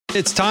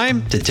It's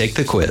time to take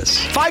the quiz.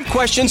 5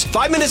 questions,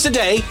 5 minutes a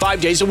day,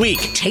 5 days a week.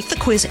 Take the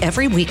quiz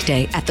every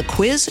weekday at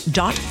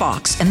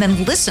thequiz.fox and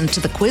then listen to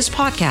the quiz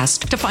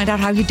podcast to find out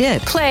how you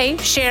did. Play,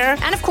 share,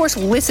 and of course,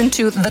 listen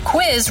to the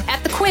quiz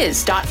at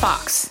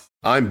thequiz.fox.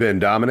 I'm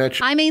Ben Domenech.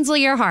 I'm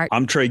Ainsley Earhart.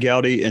 I'm Trey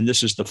Gowdy, and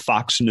this is the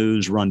Fox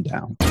News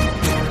Rundown.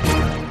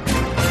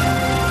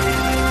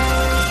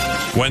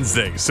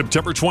 Wednesday,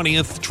 September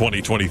 20th,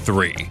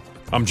 2023.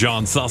 I'm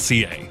John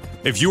Saucier.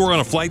 If you were on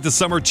a flight this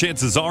summer,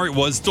 chances are it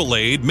was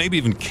delayed, maybe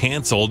even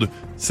canceled.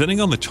 Sitting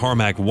on the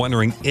tarmac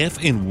wondering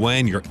if and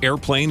when your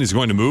airplane is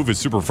going to move is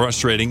super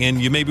frustrating, and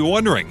you may be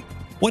wondering,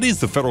 what is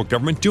the federal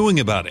government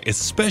doing about it,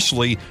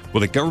 especially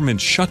with a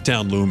government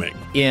shutdown looming?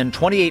 In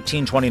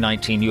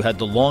 2018-2019, you had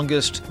the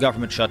longest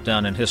government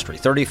shutdown in history,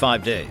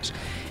 35 days.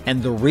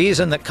 And the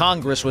reason that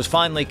Congress was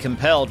finally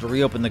compelled to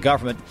reopen the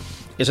government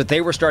is that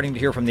they were starting to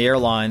hear from the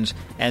airlines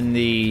and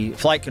the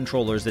flight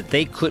controllers that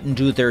they couldn't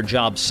do their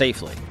job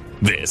safely.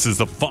 This is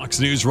the Fox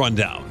News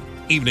Rundown,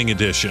 Evening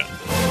Edition.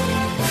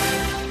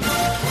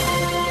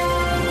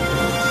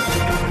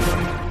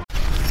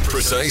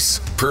 Precise,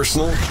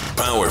 personal,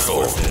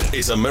 powerful.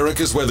 It's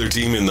America's weather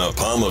team in the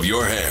palm of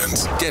your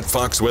hands. Get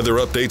Fox weather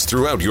updates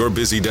throughout your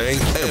busy day,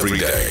 every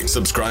day.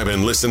 Subscribe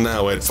and listen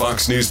now at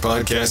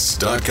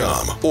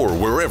foxnewspodcasts.com or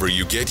wherever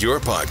you get your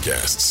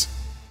podcasts.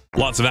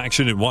 Lots of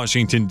action in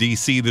Washington,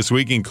 D.C. this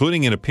week,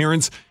 including an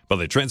appearance by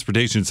the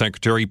Transportation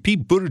Secretary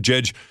Pete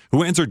Buttigieg,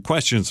 who answered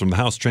questions from the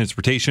House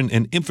Transportation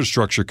and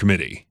Infrastructure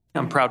Committee.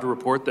 I'm proud to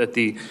report that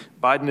the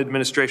Biden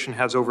administration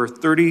has over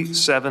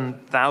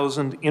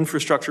 37,000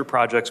 infrastructure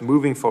projects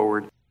moving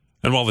forward.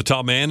 And while the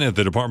top man at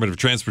the Department of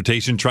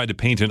Transportation tried to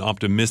paint an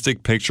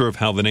optimistic picture of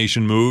how the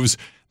nation moves,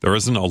 there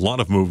isn't a lot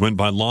of movement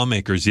by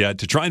lawmakers yet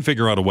to try and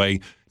figure out a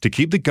way to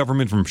keep the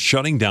government from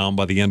shutting down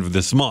by the end of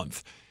this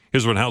month.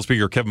 Here's what House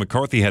Speaker Kevin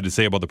McCarthy had to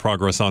say about the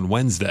progress on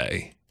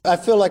Wednesday. I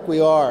feel like we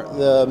are.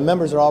 The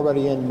members are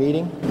already in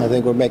meeting. I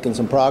think we're making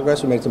some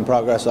progress. We made some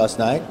progress last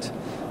night.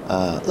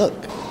 Look,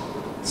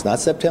 it's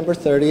not September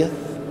 30th.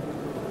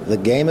 The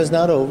game is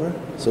not over,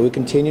 so we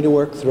continue to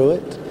work through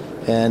it.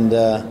 And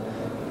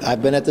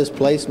I've been at this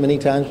place many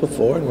times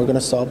before, and we're going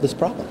to solve this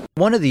problem.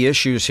 One of the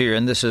issues here,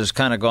 and this has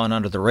kind of gone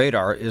under the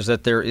radar, is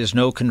that there is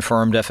no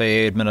confirmed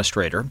FAA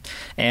administrator,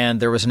 and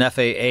there was an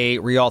FAA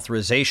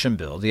reauthorization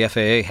bill. The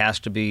FAA has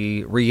to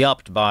be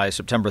re-upped by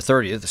September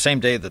 30th, the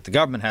same day that the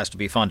government has to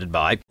be funded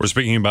by. We're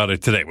speaking about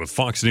it today with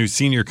Fox News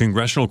senior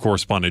congressional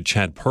correspondent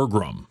Chad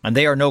Pergram. And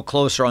they are no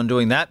closer on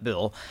doing that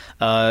bill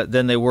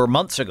than they were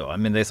months ago. I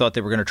mean, they thought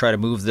they were going to try to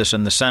move this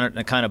in the Senate, and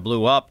it kind of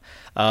blew up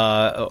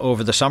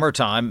over the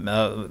summertime,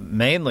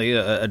 mainly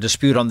a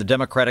dispute on the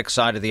Democratic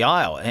side of the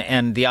aisle.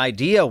 And the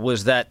idea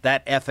was that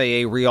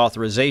FAA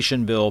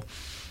reauthorization bill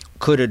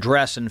could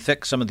address and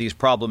fix some of these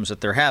problems that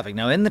they're having.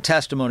 Now, in the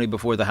testimony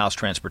before the House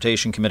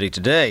Transportation Committee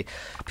today,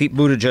 Pete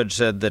Buttigieg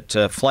said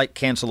that flight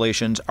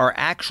cancellations are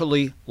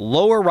actually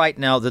lower right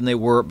now than they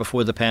were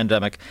before the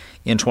pandemic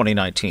in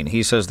 2019.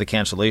 He says the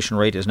cancellation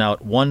rate is now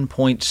at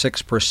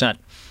 1.6%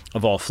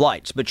 of all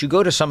flights. But you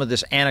go to some of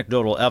this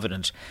anecdotal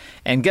evidence,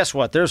 and guess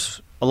what?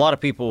 There's a lot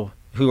of people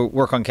who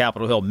work on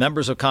Capitol Hill,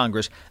 members of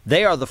Congress.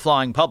 They are the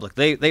flying public.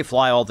 They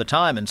fly all the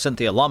time. And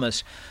Cynthia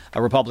Lummis,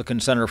 a Republican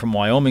senator from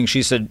Wyoming,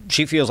 she said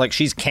she feels like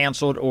she's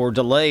canceled or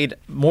delayed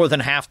more than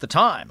half the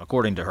time,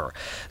 according to her.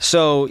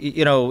 So,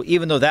 you know,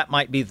 even though that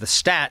might be the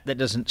stat, that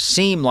doesn't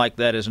seem like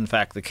that is in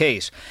fact the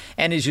case.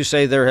 And as you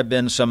say, there have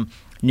been some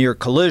near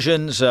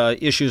collisions,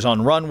 issues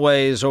on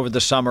runways over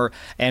the summer,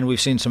 and we've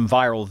seen some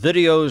viral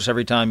videos.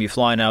 Every time you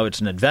fly now,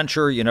 it's an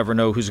adventure. You never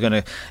know who's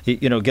going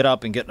to, get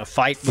up and get in a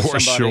fight with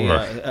somebody.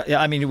 For sure.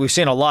 I mean, we've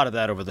seen a lot of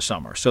that over the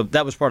summer. So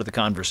that was part of the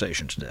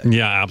conversation today.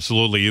 Yeah,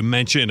 absolutely. You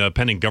mentioned a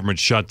pending government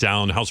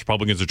shutdown. House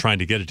Republicans are trying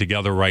to get it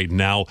together right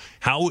now.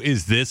 How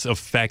is this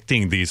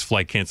affecting these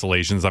flight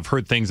cancellations? I've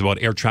heard things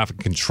about air traffic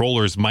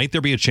controllers. Might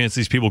there be a chance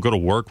these people go to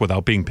work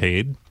without being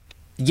paid?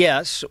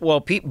 Yes.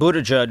 Well, Pete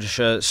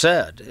Buttigieg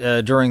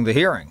said during the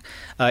hearing,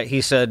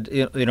 he said,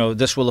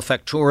 this will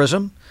affect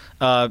tourism.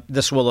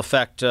 This will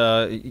affect,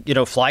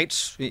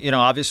 flights,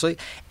 obviously.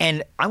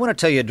 And I want to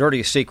tell you a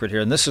dirty secret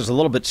here, and this is a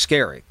little bit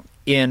scary.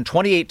 In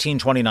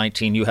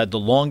 2018-2019, you had the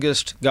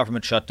longest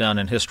government shutdown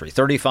in history,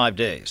 35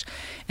 days.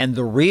 And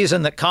the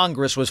reason that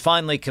Congress was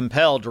finally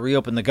compelled to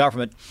reopen the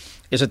government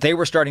is that they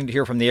were starting to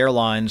hear from the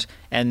airlines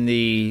and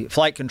the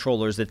flight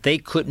controllers that they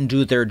couldn't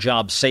do their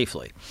job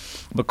safely.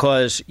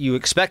 Because you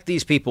expect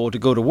these people to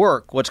go to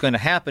work. What's going to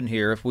happen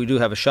here, if we do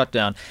have a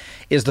shutdown,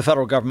 is the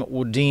federal government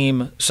will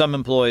deem some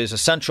employees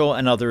essential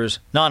and others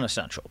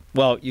non-essential.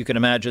 Well, you can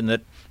imagine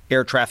that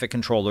air traffic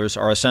controllers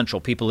are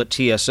essential. People at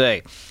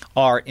TSA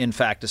are, in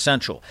fact,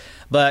 essential.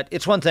 But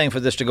it's one thing for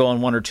this to go on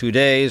 1 or 2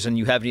 days, and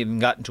you haven't even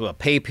gotten to a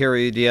pay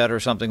period yet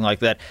or something like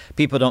that.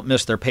 People don't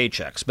miss their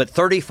paychecks. But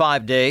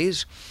 35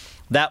 days,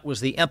 that was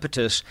the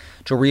impetus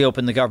to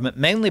reopen the government,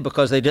 mainly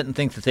because they didn't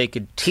think that they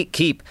could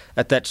keep,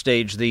 at that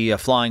stage, the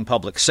flying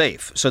public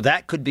safe. So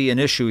that could be an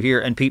issue here.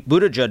 And Pete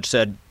Buttigieg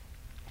said,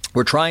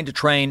 we're trying to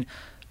train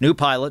new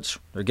pilots.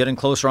 They're getting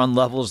closer on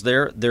levels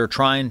there. They're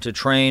trying to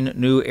train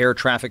new air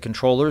traffic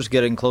controllers,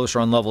 getting closer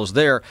on levels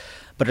there.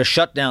 But a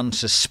shutdown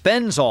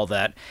suspends all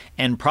that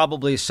and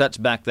probably sets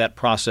back that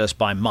process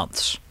by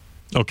months.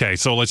 Okay,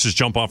 so let's just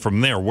jump off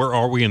from there. Where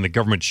are we in the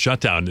government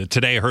shutdown?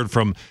 Today I heard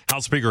from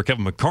House Speaker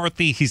Kevin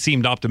McCarthy. He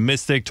seemed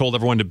optimistic, told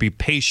everyone to be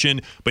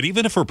patient. But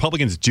even if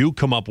Republicans do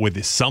come up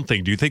with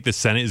something, do you think the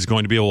Senate is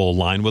going to be able to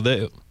align with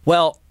it?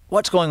 Well,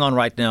 what's going on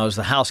right now is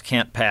the House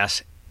can't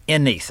pass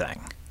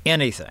anything.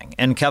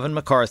 And Kevin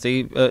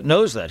McCarthy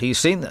knows that. He's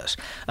seen this.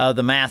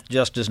 The math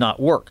just does not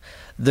work.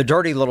 The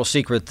dirty little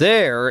secret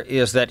there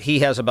is that he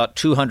has about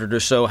 200 or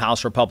so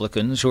House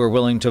Republicans who are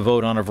willing to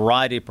vote on a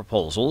variety of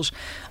proposals,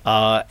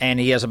 and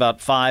he has about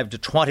 5 to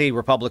 20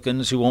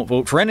 Republicans who won't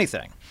vote for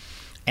anything.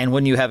 And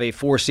when you have a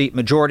 4-seat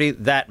majority,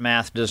 that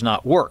math does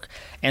not work.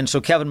 And so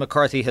Kevin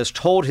McCarthy has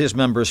told his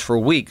members for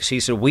weeks,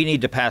 he said, we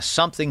need to pass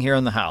something here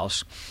in the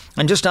House,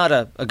 and just not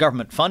a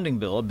government funding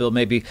bill, a bill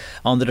maybe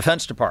on the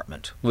Defense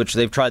Department, which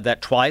they've tried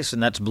that twice,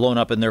 and that's blown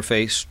up in their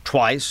face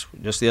twice,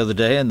 just the other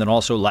day, and then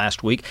also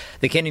last week.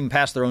 They can't even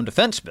pass their own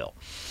defense bill.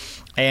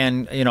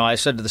 And, I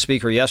said to the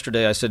speaker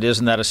yesterday, I said,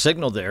 isn't that a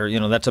signal there?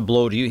 That's a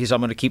blow to you. He said,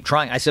 I'm going to keep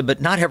trying. I said, but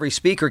not every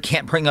speaker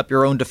can't bring up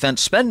your own defense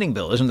spending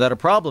bill. Isn't that a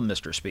problem,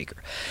 Mr. Speaker?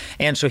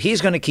 And so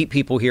he's going to keep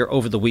people here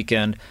over the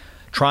weekend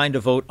trying to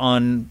vote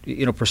on,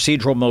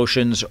 procedural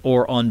motions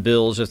or on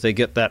bills if they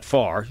get that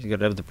far. You got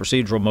to have the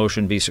procedural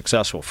motion be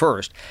successful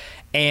first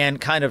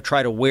and kind of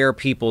try to wear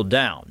people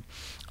down.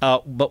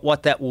 But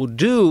what that will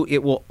do,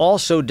 it will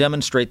also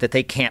demonstrate that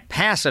they can't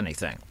pass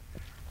anything.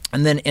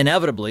 And then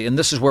inevitably, and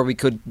this is where we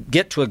could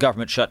get to a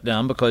government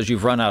shutdown because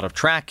you've run out of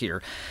track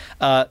here,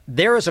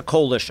 there is a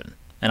coalition,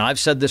 and I've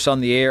said this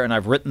on the air and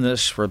I've written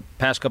this for the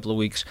past couple of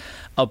weeks,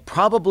 of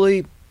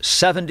probably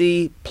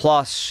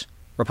 70-plus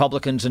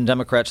Republicans and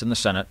Democrats in the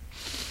Senate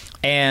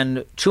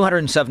and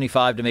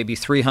 275 to maybe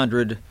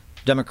 300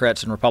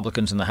 Democrats and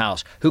Republicans in the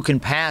House who can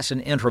pass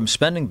an interim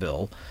spending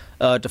bill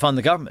to fund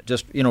the government.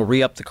 Just,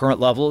 re-up the current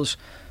levels,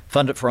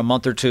 fund it for a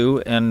month or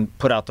two, and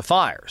put out the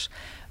fires.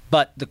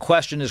 But the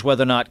question is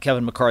whether or not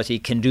Kevin McCarthy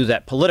can do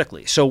that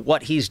politically. So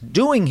what he's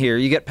doing here,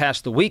 you get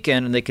past the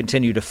weekend and they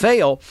continue to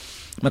fail,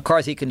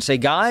 McCarthy can say,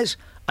 guys,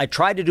 I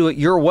tried to do it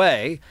your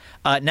way.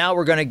 Now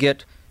we're going to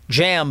get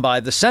jammed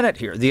by the Senate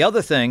here. The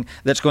other thing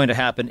that's going to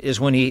happen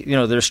is when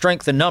there's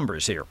strength in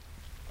numbers here.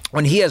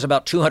 When he has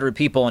about 200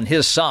 people on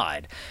his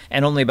side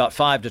and only about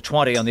 5 to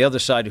 20 on the other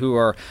side who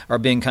are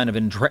being kind of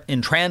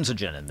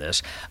intransigent in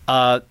this,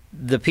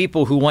 the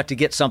people who want to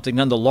get something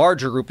done, the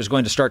larger group is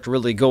going to start to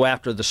really go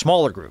after the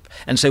smaller group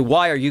and say,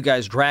 why are you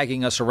guys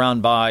dragging us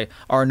around by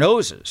our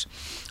noses?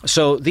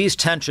 So these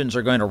tensions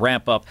are going to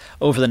ramp up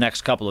over the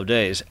next couple of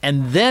days.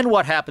 And then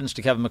what happens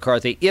to Kevin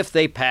McCarthy if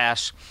they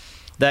pass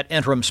that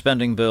interim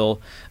spending bill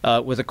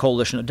with a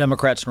coalition of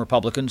Democrats and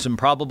Republicans, and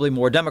probably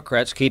more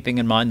Democrats, keeping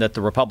in mind that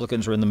the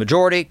Republicans are in the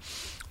majority,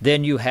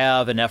 then you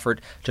have an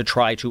effort to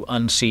try to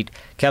unseat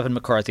Kevin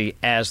McCarthy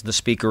as the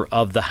Speaker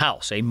of the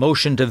House. A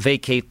motion to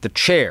vacate the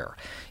chair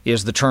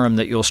is the term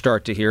that you'll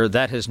start to hear.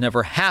 That has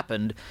never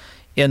happened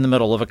in the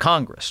middle of a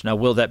Congress. Now,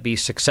 will that be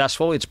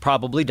successful? It's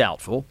probably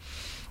doubtful.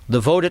 The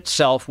vote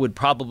itself would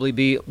probably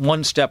be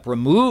one step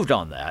removed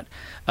on that,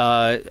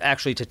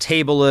 actually to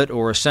table it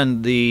or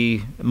send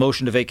the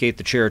motion to vacate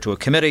the chair to a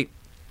committee.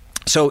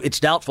 So it's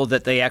doubtful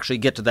that they actually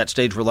get to that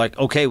stage where, like,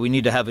 okay, we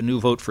need to have a new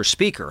vote for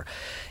Speaker.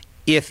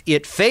 If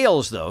it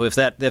fails, though, if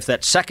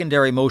that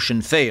secondary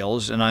motion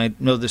fails, and I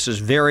know this is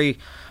very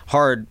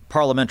hard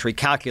parliamentary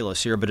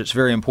calculus here, but it's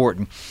very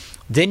important,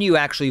 then you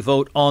actually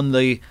vote on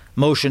the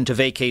motion to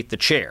vacate the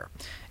chair.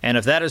 And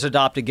if that is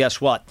adopted,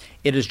 guess what?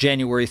 It is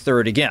January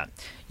 3rd again.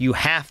 You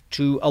have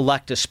to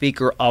elect a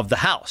Speaker of the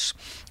House.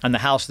 And the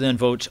House then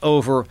votes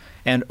over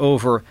and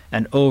over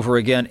and over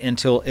again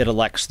until it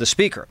elects the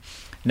Speaker.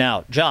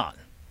 Now, John,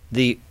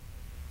 the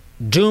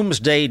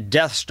doomsday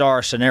Death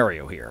Star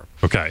scenario here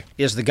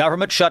is the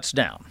government shuts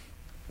down.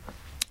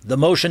 The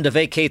motion to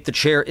vacate the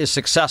chair is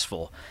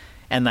successful,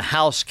 and the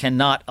House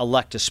cannot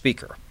elect a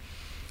Speaker.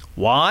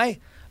 Why?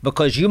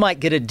 Because you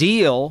might get a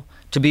deal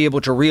to be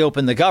able to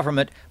reopen the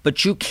government,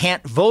 but you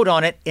can't vote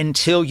on it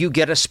until you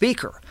get a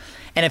Speaker.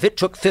 And if it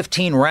took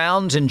 15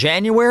 rounds in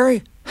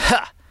January,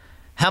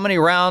 how many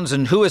rounds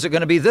and who is it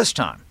going to be this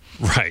time?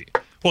 Right.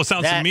 Well, it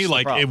sounds to me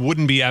like it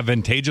wouldn't be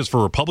advantageous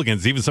for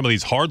Republicans, even some of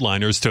these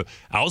hardliners, to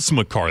oust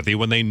McCarthy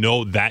when they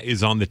know that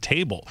is on the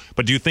table.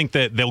 But do you think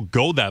that they'll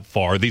go that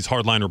far, these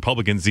hardline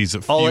Republicans, these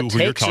few who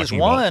you're talking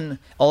about?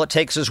 All it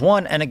takes is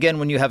one. And again,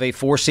 when you have a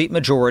 4-seat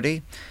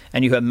majority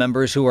and you have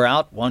members who are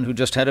out, one who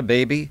just had a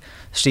baby,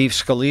 Steve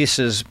Scalise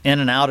is in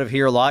and out of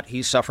here a lot.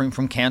 He's suffering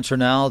from cancer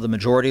now, the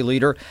majority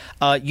leader.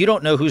 You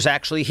don't know who's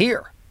actually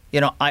here.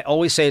 I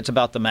always say it's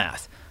about the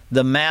math.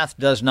 The math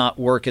does not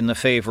work in the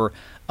favor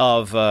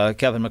of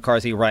Kevin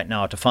McCarthy right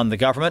now to fund the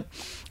government.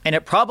 And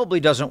it probably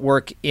doesn't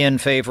work in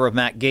favor of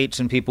Matt Gaetz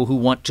and people who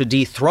want to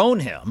dethrone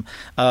him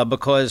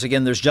because,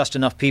 again, there's just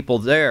enough people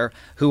there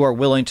who are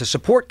willing to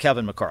support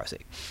Kevin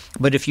McCarthy.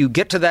 But if you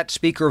get to that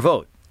Speaker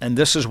vote, and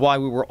this is why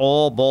we were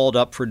all balled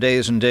up for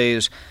days and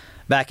days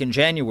back in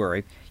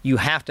January, you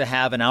have to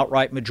have an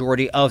outright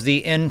majority of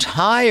the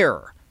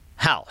entire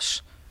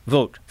House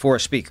vote for a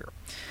speaker.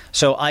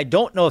 So I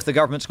don't know if the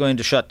government's going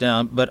to shut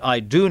down, but I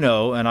do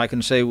know, and I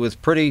can say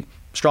with pretty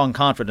strong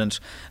confidence,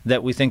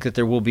 that we think that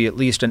there will be at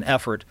least an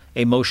effort,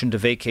 a motion to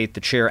vacate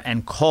the chair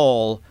and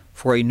call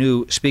for a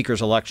new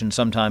speaker's election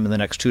sometime in the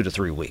next 2 to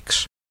 3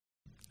 weeks.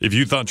 If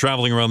you thought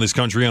traveling around this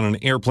country on an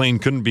airplane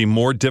couldn't be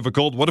more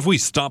difficult, what if we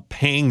stopped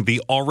paying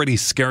the already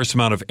scarce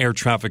amount of air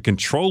traffic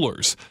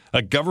controllers?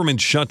 A government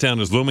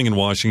shutdown is looming in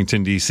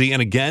Washington, D.C.,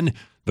 and again,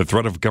 the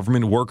threat of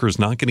government workers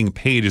not getting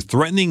paid is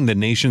threatening the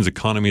nation's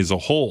economy as a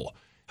whole.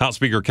 House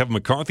Speaker Kevin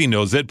McCarthy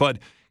knows it, but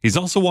he's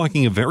also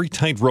walking a very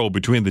tight road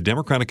between the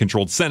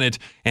Democratic-controlled Senate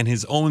and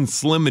his own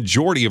slim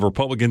majority of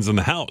Republicans in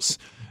the House.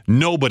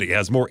 Nobody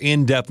has more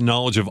in-depth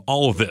knowledge of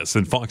all of this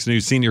than Fox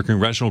News senior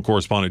congressional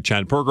correspondent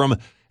Chad Pergram.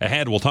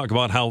 Ahead, we'll talk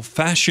about how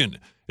fashion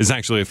is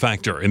actually a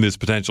factor in this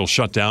potential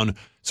shutdown.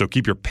 So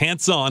keep your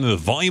pants on and the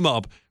volume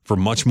up for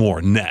much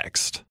more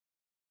next.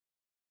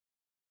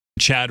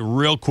 Chad,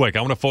 real quick,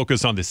 I want to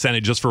focus on the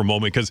Senate just for a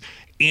moment because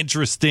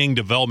interesting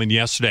development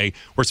yesterday.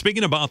 We're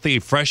speaking about the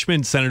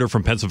freshman senator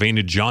from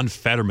Pennsylvania, John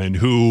Fetterman,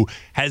 who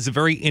has a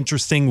very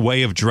interesting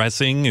way of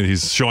dressing.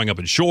 He's showing up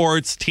in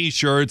shorts,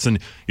 T-shirts, and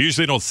you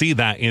usually don't see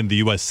that in the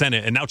U.S.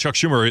 Senate. And now Chuck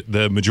Schumer,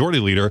 the majority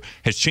leader,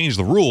 has changed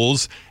the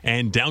rules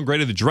and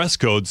downgraded the dress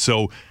code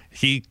so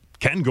he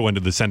can go into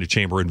the Senate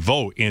chamber and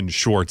vote in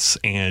shorts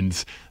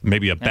and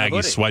maybe a baggy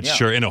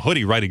sweatshirt and a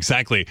hoodie, right?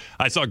 Exactly.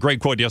 I saw a great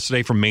quote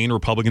yesterday from Maine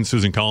Republican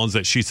Susan Collins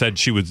that she said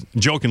she would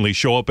jokingly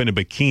show up in a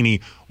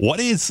bikini.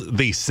 What is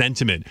the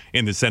sentiment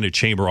in the Senate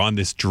chamber on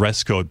this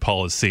dress code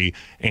policy,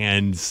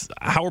 and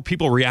how are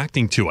people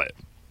reacting to it?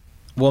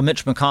 Well,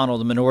 Mitch McConnell,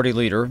 the minority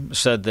leader,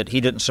 said that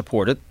he didn't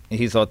support it.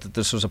 He thought that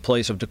this was a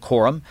place of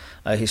decorum.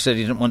 He said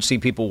he didn't want to see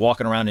people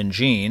walking around in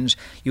jeans.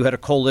 You had a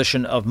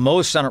coalition of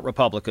most Senate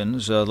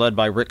Republicans, led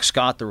by Rick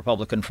Scott, the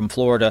Republican from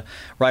Florida,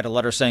 write a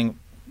letter saying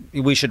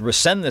we should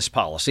rescind this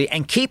policy.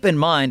 And keep in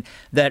mind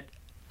that,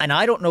 and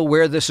I don't know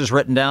where this is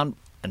written down.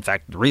 In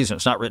fact, the reason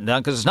it's not written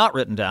down, because it's not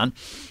written down,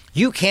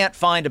 you can't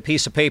find a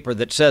piece of paper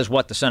that says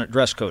what the Senate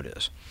dress code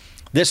is.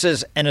 This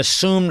is an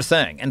assumed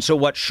thing. And so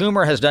what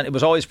Schumer has done, it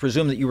was always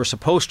presumed that you were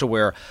supposed to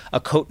wear a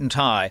coat and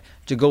tie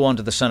to go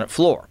onto the Senate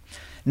floor.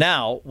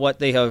 Now, what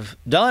they have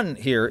done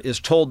here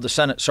is told the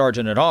Senate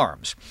Sergeant at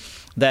Arms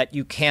that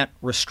you can't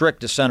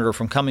restrict a senator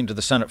from coming to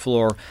the Senate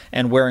floor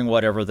and wearing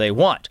whatever they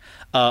want.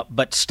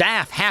 But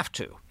staff have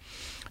to.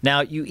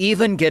 Now, you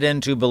even get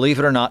into, believe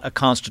it or not, a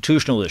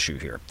constitutional issue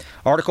here.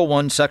 Article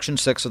 1, Section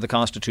 6 of the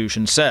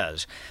Constitution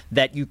says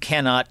that you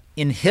cannot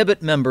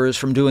inhibit members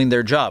from doing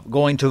their job,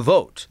 going to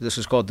vote. This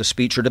is called the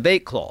speech or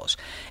debate clause.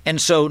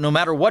 And so no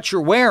matter what you're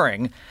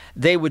wearing,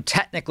 they would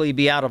technically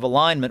be out of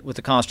alignment with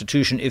the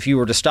Constitution if you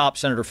were to stop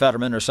Senator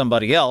Fetterman or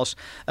somebody else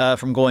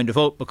from going to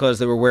vote because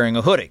they were wearing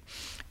a hoodie.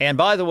 And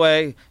by the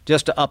way,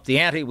 just to up the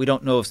ante, we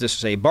don't know if this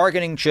is a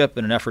bargaining chip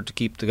in an effort to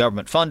keep the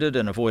government funded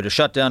and avoid a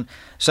shutdown.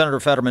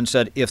 Senator Fetterman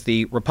said if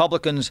the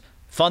Republicans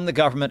fund the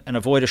government and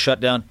avoid a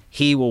shutdown,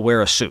 he will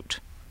wear a suit.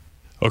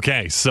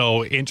 Okay,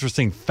 so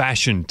interesting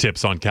fashion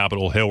tips on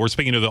Capitol Hill. We're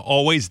speaking to the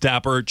always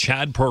dapper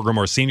Chad Pergram,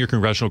 our senior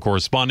congressional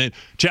correspondent.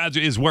 Chad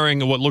is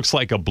wearing what looks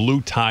like a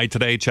blue tie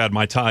today. Chad,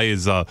 my tie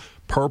is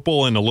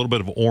purple and a little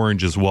bit of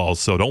orange as well.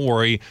 So don't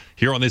worry.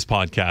 Here on this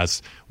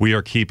podcast, we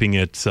are keeping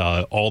it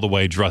all the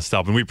way dressed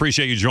up. And we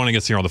appreciate you joining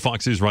us here on the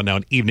Fox News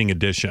Rundown Evening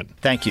Edition.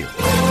 Thank you.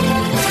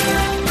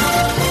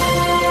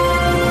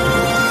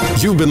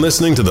 You've been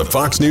listening to the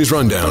Fox News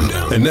Rundown.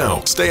 And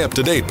now, stay up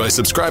to date by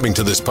subscribing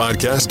to this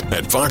podcast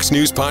at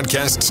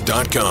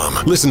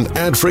foxnewspodcasts.com. Listen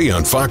ad-free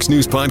on Fox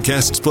News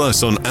Podcasts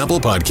Plus on Apple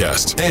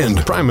Podcasts.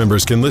 And Prime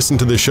members can listen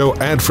to the show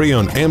ad-free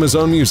on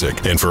Amazon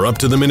Music. And for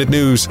up-to-the-minute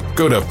news,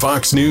 go to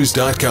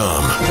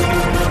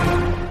foxnews.com.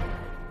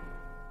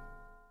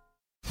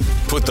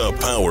 Put the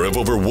power of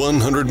over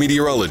 100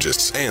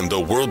 meteorologists and the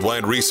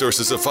worldwide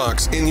resources of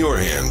Fox in your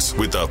hands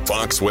with the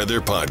Fox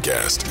Weather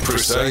Podcast.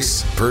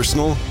 Precise,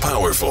 personal,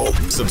 powerful.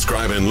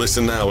 Subscribe and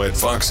listen now at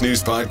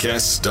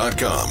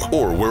foxnewspodcasts.com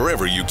or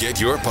wherever you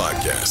get your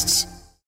podcasts.